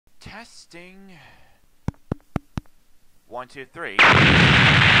Testing. 1, 2, 3.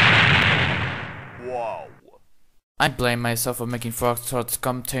 Whoa. I blame myself for making Foxtrot's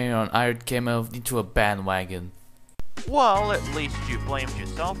commentary on Iron Gamer into a bandwagon. Well, at least you blamed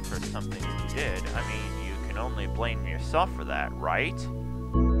yourself for something you did. I mean, you can only blame yourself for that, right?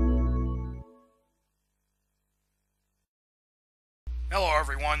 Hello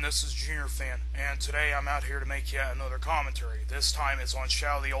everyone, this is Junior Fan, and today I'm out here to make yet another commentary. This time it's on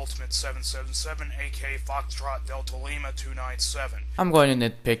Shadow the Ultimate 777, aka Foxtrot Delta Lima 297. I'm going to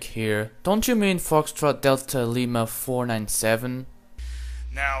nitpick here. Don't you mean Foxtrot Delta Lima 497?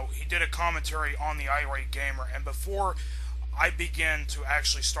 Now, he did a commentary on the Irate Gamer, and before I begin to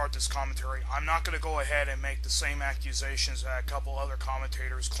actually start this commentary, I'm not going to go ahead and make the same accusations that a couple other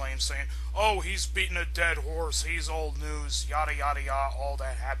commentators claim, saying, oh, he's beating a dead horse, he's old news, yada yada yada, all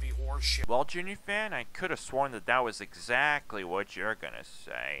that happy horse shit. Well, Junior Fan, I could have sworn that that was exactly what you're gonna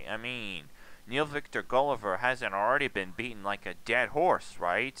say. I mean, Neil Victor Gulliver hasn't already been beaten like a dead horse,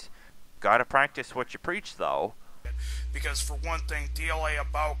 right? Gotta practice what you preach, though. Because for one thing, DLA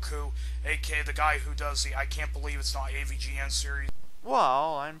Abaku, aka the guy who does the I Can't Believe It's Not AVGN series.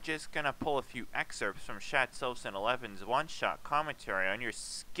 Well, I'm just gonna pull a few excerpts from Shatsos and Eleven's one-shot commentary on your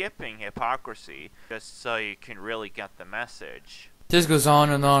skipping hypocrisy, just so you can really get the message. This goes on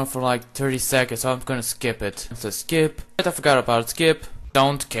and on for like 30 seconds, so I'm gonna skip it. So skip. I forgot about it. Skip.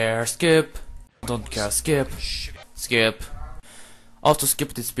 Don't care. Skip. Don't care. Skip. Skip. Also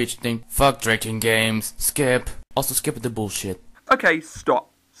skip the speech thing. Fuck drinking games. Skip. Also skip the bullshit. Okay, stop.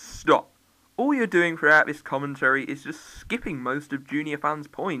 All you're doing throughout this commentary is just skipping most of Junior Fan's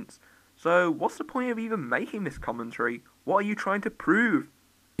points. So, what's the point of even making this commentary? What are you trying to prove?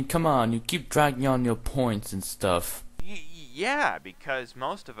 Come on, you keep dragging on your points and stuff. Yeah, because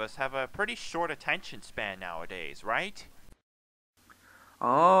most of us have a pretty short attention span nowadays, right?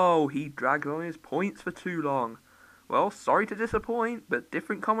 Oh, he drags on his points for too long. Well, sorry to disappoint, but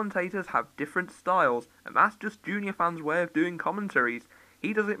different commentators have different styles, and that's just Junior Fan's way of doing commentaries.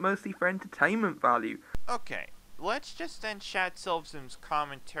 He does it mostly for entertainment value. Okay, let's just end Shad Silveson's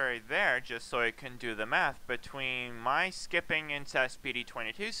commentary there, just so I can do the math between my skipping and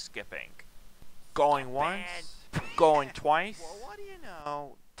SPD22's skipping. Going once, going twice. Well, what do you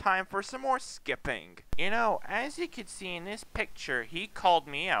know? Time for some more skipping. You know, as you can see in this picture, he called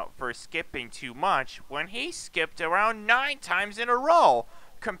me out for skipping too much when he skipped around 9 times in a row,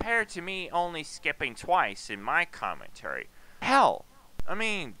 compared to me only skipping twice in my commentary. Hell, I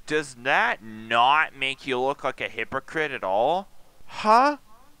mean, does that not make you look like a hypocrite at all? Huh?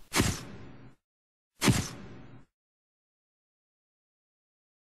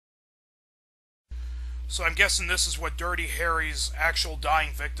 So I'm guessing this is what Dirty Harry's actual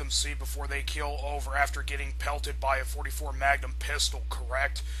dying victims see before they keel over after getting pelted by a 44 Magnum pistol,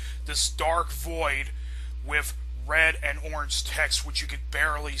 correct? This dark void with red and orange text which you could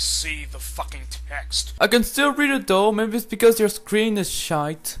barely see the fucking text. I can still read it though, maybe it's because your screen is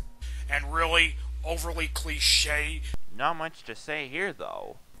shite. And really overly cliche. Not much to say here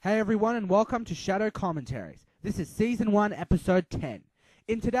though. Hey everyone and welcome to Shadow Commentaries. This is Season 1, Episode 10.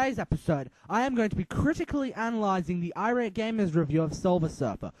 In today's episode, I am going to be critically analysing the Irate Gamer's review of Silver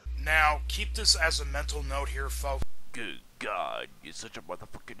Surfer. Now, keep this as a mental note here, folks. Good God, you're such a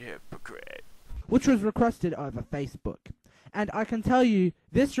motherfucking hypocrite. Which was requested over Facebook. And I can tell you,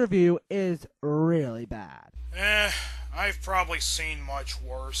 this review is really bad. I've probably seen much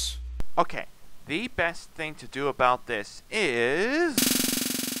worse. Okay, the best thing to do about this is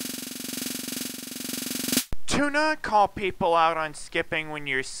to not call people out on skipping when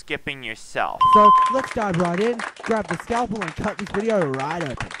you're skipping yourself. So, let's dive right in, grab the scalpel and cut this video right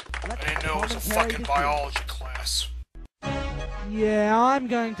open. I didn't know it was a fucking biology class. Yeah, I'm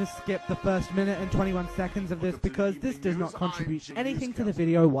going to skip the first minute and 21 seconds of this because this does not contribute anything to the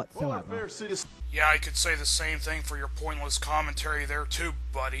video whatsoever. Yeah, I could say the same thing for your pointless commentary there too,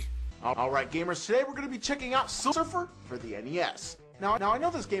 buddy. Alright gamers, today we're going to be checking out Silver Surfer for the NES. Now I know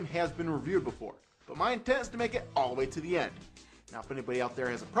this game has been reviewed before, but my intent is to make it all the way to the end. Now if anybody out there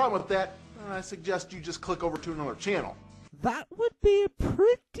has a problem with that, I suggest you just click over to another channel. That would be a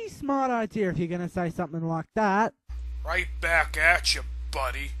pretty smart idea if you're going to say something like that. Right back at you,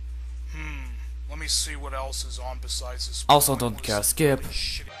 buddy. Let me see what else is on besides this. Also don't care, skip.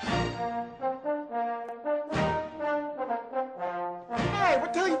 Hey,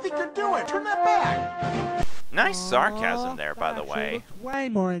 what the hell you think you're doing? Turn that back! Nice sarcasm there, by the way. Way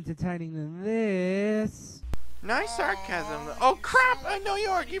more entertaining than this. Nice sarcasm. Oh crap! I know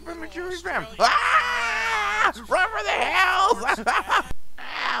you're premature ram. Ah! Run for the hills!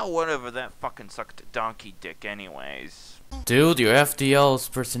 Ow! whatever, that fucking sucked donkey dick anyways. Dude, your FDL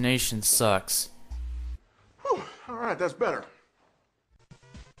impersonation sucks. Whew, alright, that's better.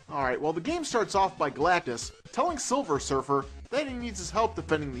 Alright, well the game starts off by Galactus telling Silver Surfer that he needs his help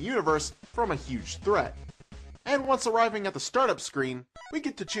defending the universe from a huge threat. And once arriving at the startup screen, we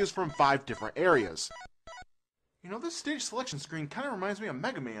get to choose from 5 different areas. You know, this stage selection screen kinda reminds me of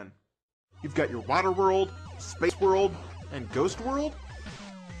Mega Man. You've got your Water World, Space World, and Ghost World?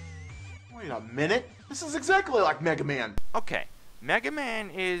 Wait a minute, this is exactly like Mega Man! Okay, Mega Man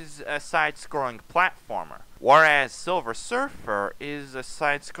is a side-scrolling platformer, whereas Silver Surfer is a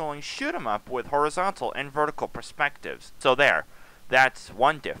side-scrolling shoot-'em-up with horizontal and vertical perspectives. So there, that's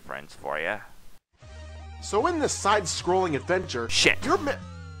one difference for you. So in this side-scrolling adventure, Shit.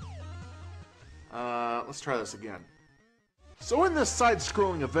 let's try this again. So in this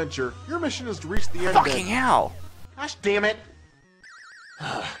side-scrolling adventure, your mission is to reach the end Fucking hell! Gosh damn it!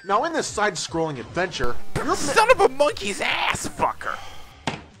 Now in this side-scrolling adventure, Son of a monkey's ass, fucker!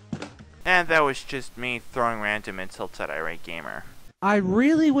 And that was just me throwing random insults at Irate Gamer. I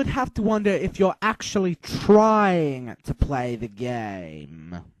really would have to wonder if you're actually trying to play the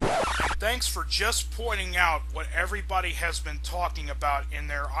game. Thanks for just pointing out what everybody has been talking about in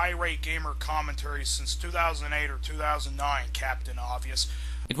their Irate Gamer commentaries since 2008 or 2009, Captain Obvious.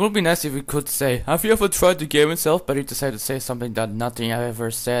 It would be nice if we could say, have you ever tried the game itself? But you decided to say something that nothing I've ever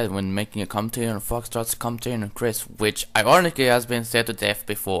said when making a commentary on Foxtrot's commentary on Chris, which ironically has been said to death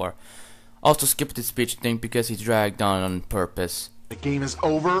before. Also skip the speech thing because he dragged on purpose. the game is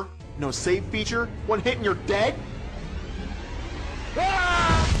over, no save feature, one hit and you're dead?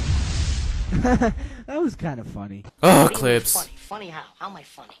 Ah! That was kind of funny. Oh, clips. Funny. Funny how? How am I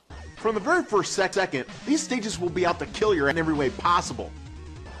funny? From the very first second, these stages will be out to kill you in every way possible.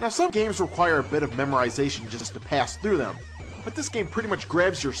 Now, some games require a bit of memorization just to pass through them, but this game pretty much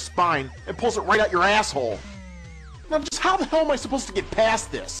grabs your spine and pulls it right out your asshole. Now, just how the hell am I supposed to get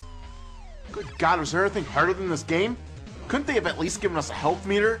past this? Good God, is there anything harder than this game? Couldn't they have at least given us a health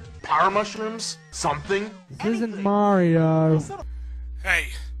meter, power mushrooms, something? This isn't Mario. Hey,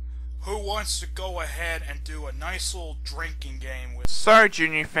 who wants to go ahead and do a nice little drinking game with... Sorry,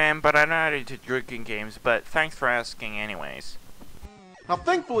 Junior fan, but I'm not into drinking games, but thanks for asking anyways. Now,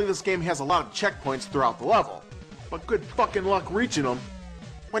 thankfully, this game has a lot of checkpoints throughout the level, but good fucking luck reaching them.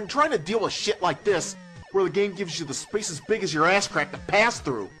 When trying to deal with shit like this, where the game gives you the space as big as your ass crack to pass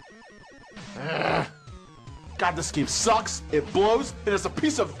through. Ugh. God, this game sucks, it blows, and it's a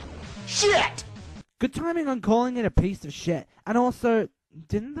piece of shit! Good timing on calling it a piece of shit. And also,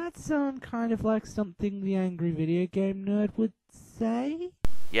 didn't that sound kind of like something the Angry Video Game Nerd would say?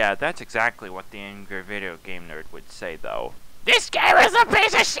 Yeah, that's exactly what the Angry Video Game Nerd would say, though. This game is a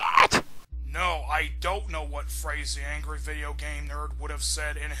piece of shit! No, I don't know what phrase the Angry Video Game Nerd would have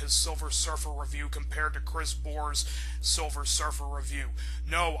said in his Silver Surfer review compared to Chris Bohr's Silver Surfer review.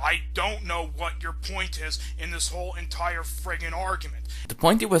 No, I don't know what your point is in this whole entire friggin' argument. The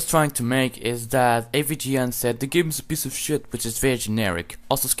point he was trying to make is that AVGN said the game is a piece of shit, which is very generic.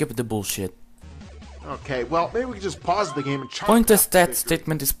 Also skip the bullshit. Okay, well, maybe we can just pause the game and chart Pointless, out that the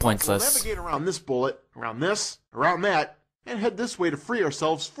statement is We'll pointless. navigate around this bullet, around this, around that, and head this way to free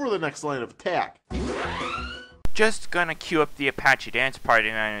ourselves for the next line of attack. Just gonna cue up the Apache dance party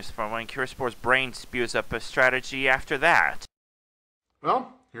liners for when Kirispor's brain spews up a strategy after that.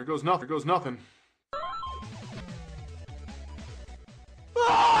 Well, here goes nothing.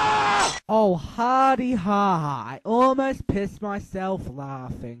 Oh, hardy ha! I almost pissed myself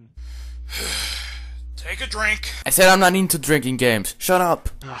laughing. Take a drink. I said I'm not into drinking games. Shut up.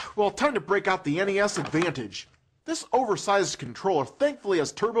 Well, time to break out the NES Advantage. This oversized controller thankfully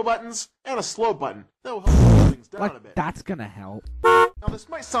has turbo buttons and a slow button that will help slow things down a Like, bit. that's gonna help. Now, this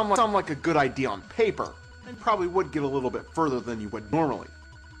might sound like a good idea on paper, and probably would get a little bit further than you would normally.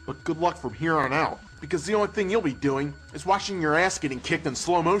 But good luck from here on out, because the only thing you'll be doing is watching your ass getting kicked in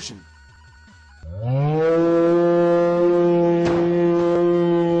slow motion.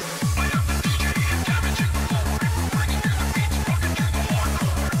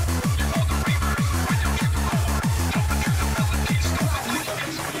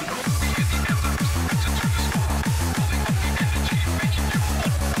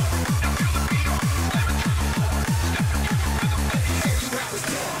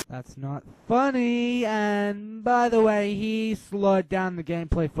 That's not funny, and by the way, he slowed down the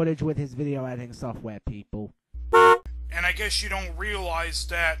gameplay footage with his video editing software, people. And I guess you don't realize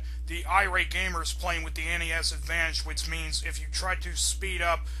that the irate gamer's playing with the NES Advantage, which means if you try to speed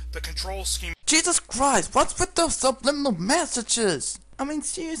up the control scheme... Jesus Christ, what's with those subliminal messages? I mean,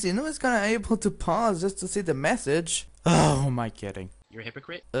 seriously, no one's gonna able to pause just to see the message. Oh, am I kidding? You're a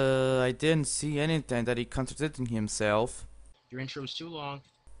hypocrite? I didn't see anything that he contradicting himself. Your intro was too long.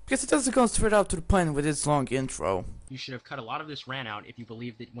 Because it doesn't go straight out to the point with its long intro. You should have cut a lot of this rant out if you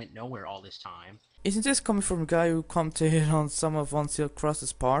believed it went nowhere all this time. Isn't this coming from a guy who commented on some of Von Seal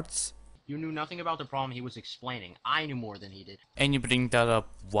Cross's parts? You knew nothing about the problem he was explaining. I knew more than he did. And you bring that up,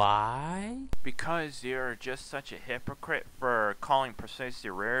 why? Because you're just such a hypocrite for calling precise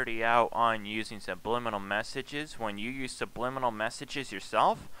rarity out on using subliminal messages when you use subliminal messages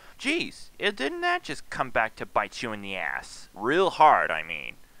yourself? Jeez, didn't that just come back to bite you in the ass? Real hard, I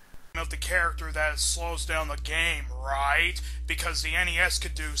mean. Of the character that slows down the game, right? Because the NES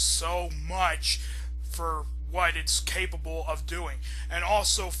could do so much for what it's capable of doing. And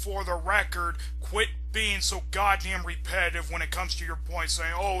also, for the record, quit being so goddamn repetitive when it comes to your point,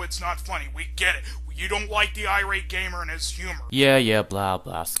 saying, oh, it's not funny, we get it. You don't like the irate gamer and his humor. Yeah, blah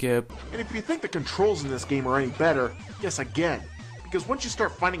blah, skip. And if you think the controls in this game are any better, guess again. Because once you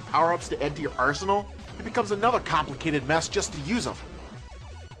start finding power-ups to add to your arsenal, it becomes another complicated mess just to use them.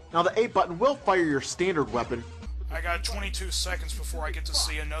 Now the A button will fire your standard weapon. I got 22 seconds before I get to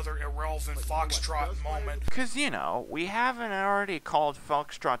see another irrelevant Foxtrot moment. Because, you know, we haven't already called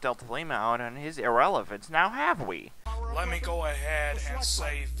Foxtrot Delta Lima out on his irrelevance, now have we? Let me go ahead and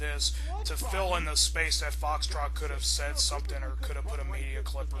say this to fill in the space that Foxtrot could have said something or could have put a media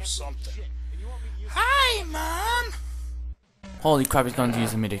clip or something. Hi, Mom! Holy crap, he's gonna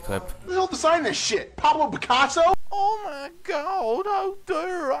use a MIDI clip. Who the hell designed this shit? Pablo Picasso? Oh my god, how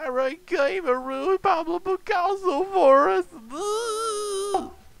dare irate gamer ruin Pablo Picasso for us?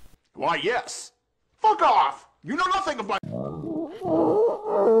 Why, yes. Fuck off! You know nothing of my...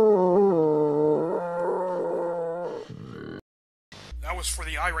 That was for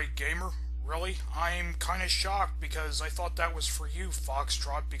the irate gamer? Really? I'm kinda shocked because I thought that was for you,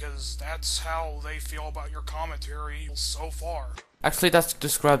 Foxtrot, because that's how they feel about your commentary so far. Actually, that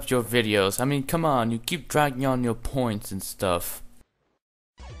describes your videos. I mean, come on, you keep dragging on your points and stuff.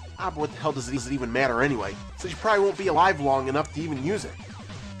 Ah, but what the hell does it even matter anyway? Since you probably won't be alive long enough to even use it.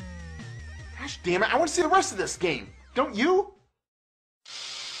 Gosh damn it, I want to see the rest of this game. Don't you?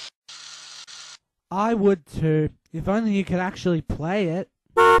 I would too. If only you could actually play it.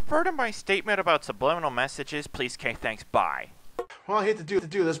 Further my statement about subliminal messages, please, K, thanks, bye. Well, I hate to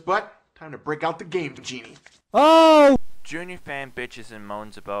do this, but time to break out the game, Genie. Oh! Junior fan bitches and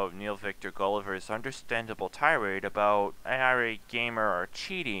moans about Neil Victor Gulliver's understandable tirade about an irate gamer or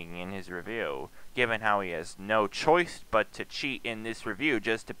cheating in his review, given how he has no choice but to cheat in this review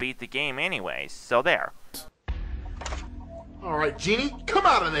just to beat the game anyways, so there. Alright, Genie, come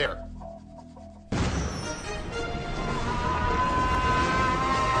out of there!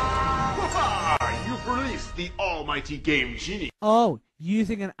 You've released the almighty game, Genie. Oh,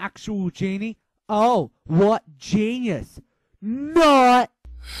 using an actual genie? Oh, what genius! Not!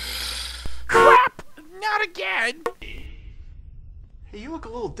 Crap! Not again! Hey, you look a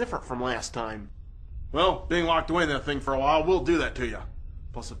little different from last time. Well, being locked away in that thing for a while will do that to you.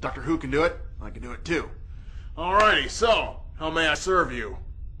 Plus, if Doctor Who can do it, I can do it too. Alrighty, so, how may I serve you?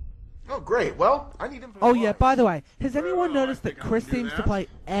 Oh, great. Well, I need him. Oh yeah, by the way, has anyone noticed that Chris seems to play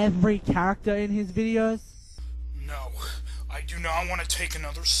every character in his videos? No, I do not want to take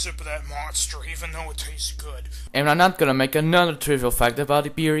another sip of that monster, even though it tastes good. And I'm not gonna make another trivial fact about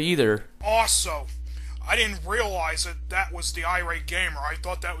the beer either. Also, I didn't realize that that was the irate gamer. I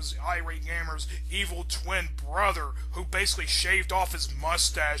thought that was the irate gamer's evil twin brother, who basically shaved off his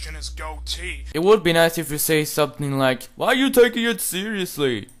mustache and his goatee. It would be nice if you say something like, why are you taking it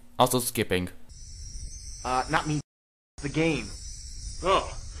seriously? Also skipping. Not me. The game.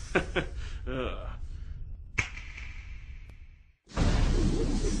 Oh.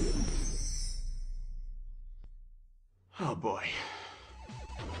 Oh boy.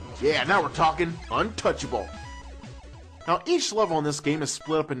 Yeah, now we're talking untouchable. Now each level in this game is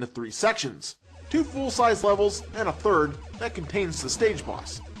split up into 3 sections. 2 full-size levels and a third that contains the stage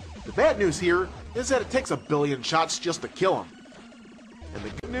boss. The bad news here is that it takes 1 billion shots just to kill him. And the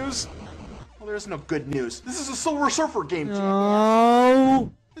good news? Well, there's no good news. This is a Silver Surfer game,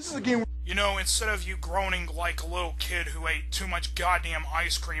 No. This is a game. You know, instead of you groaning like a little kid who ate too much goddamn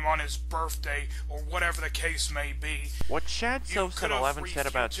ice cream on his birthday, or whatever the case may be, What Chad Soapson 11 said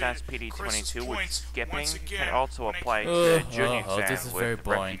about Chad's PD22 with skipping can also apply to Junior fan this is very with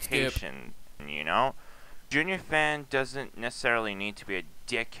boring. reputation, you know? Junior fan doesn't necessarily need to be a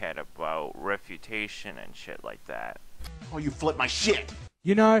dickhead about refutation and shit like that. Oh, you flip my shit!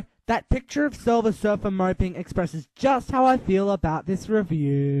 You know, that picture of Silver Surfer moping expresses just how I feel about this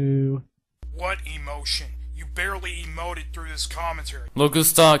review. what emotion? You barely emoted through this commentary. Look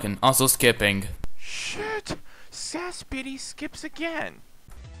who's talking, also skipping. Shit! Sass-Speedy skips again.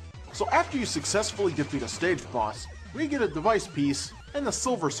 So after you successfully defeat a stage boss, we get a device piece, and the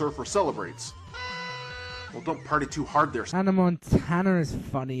Silver Surfer celebrates. Well, don't party too hard there. Hannah Montana is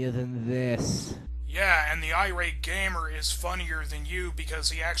funnier than this. Yeah, and the irate gamer is funnier than you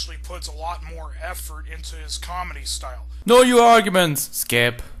because he actually puts a lot more effort into his comedy style. No your arguments.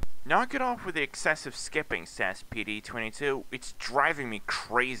 Skip. Knock it off with the excessive skipping, Sass-PD22. It's driving me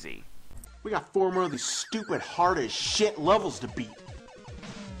crazy. We got 4 more of these stupid, hard as shit levels to beat.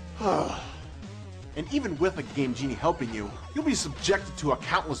 And even with a Game Genie helping you, you'll be subjected to a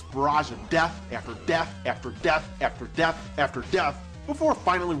countless barrage of death after death after death after death after death before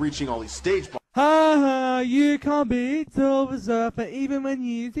finally reaching all these stage bosses. Ha ha, you can't beat Silver Surfer even when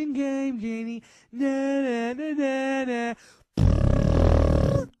using Game Genie. Na na na na na.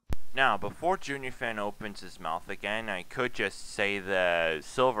 Now, before Junior Fan opens his mouth again, I could just say the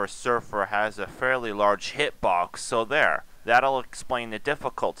Silver Surfer has a fairly large hitbox, so there. That'll explain the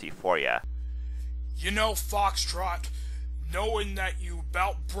difficulty for you. You know, Foxtrot, knowing that you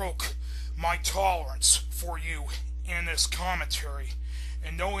about broke my tolerance for you in this commentary,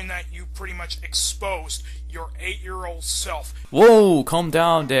 and knowing that you pretty much exposed your 8-year-old self. Whoa, calm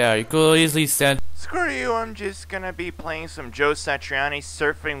down there. You could easily said. Screw you, I'm just gonna be playing some Joe Satriani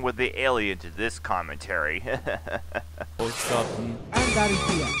surfing with the alien to this commentary. Foxtrot. And that is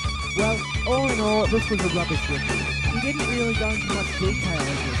the end. Well, all in all, this was a rubbish review. We didn't really go into much detail of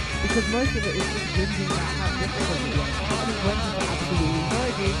this, because most of it is just whinging about how difficult it was, and it went into absolutely no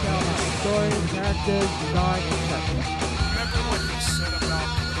detail about the story, characters, design, etc. Remember what you said about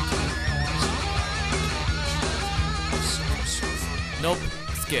Silver Surfer? Nope.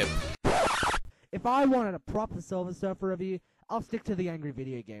 Skip. If I wanted a proper Silver Surfer review, I'll stick to the Angry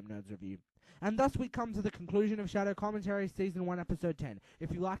Video Game Nerds review. And thus we come to the conclusion of Shadow Commentaries Season 1 Episode 10.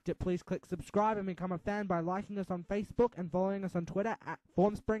 If you liked it, please click subscribe and become a fan by liking us on Facebook and following us on Twitter at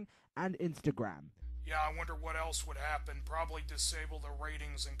Formspring and Instagram. Yeah, I wonder what else would happen. Probably disable the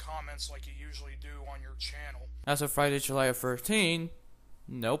ratings and comments like you usually do on your channel. As of Friday, July 13.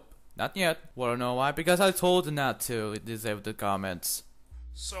 Nope. Not yet. Wanna know why? Because I told them not to disable the comments.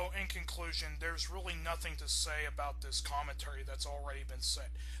 So, in conclusion, there's really nothing to say about this commentary that's already been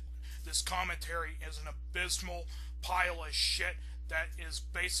said. This commentary is an abysmal pile of shit that is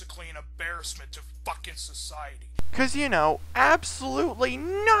basically an embarrassment to fucking society. Cause you know, absolutely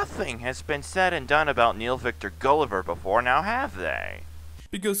nothing has been said and done about Neil Victor Gulliver before, now have they?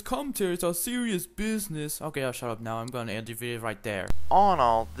 Because commentaries are serious business. Okay, I'll shut up now. I'm gonna end the video right there. All in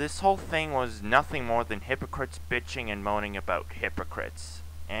all, this whole thing was nothing more than hypocrites bitching and moaning about hypocrites.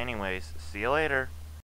 Anyways, see you later.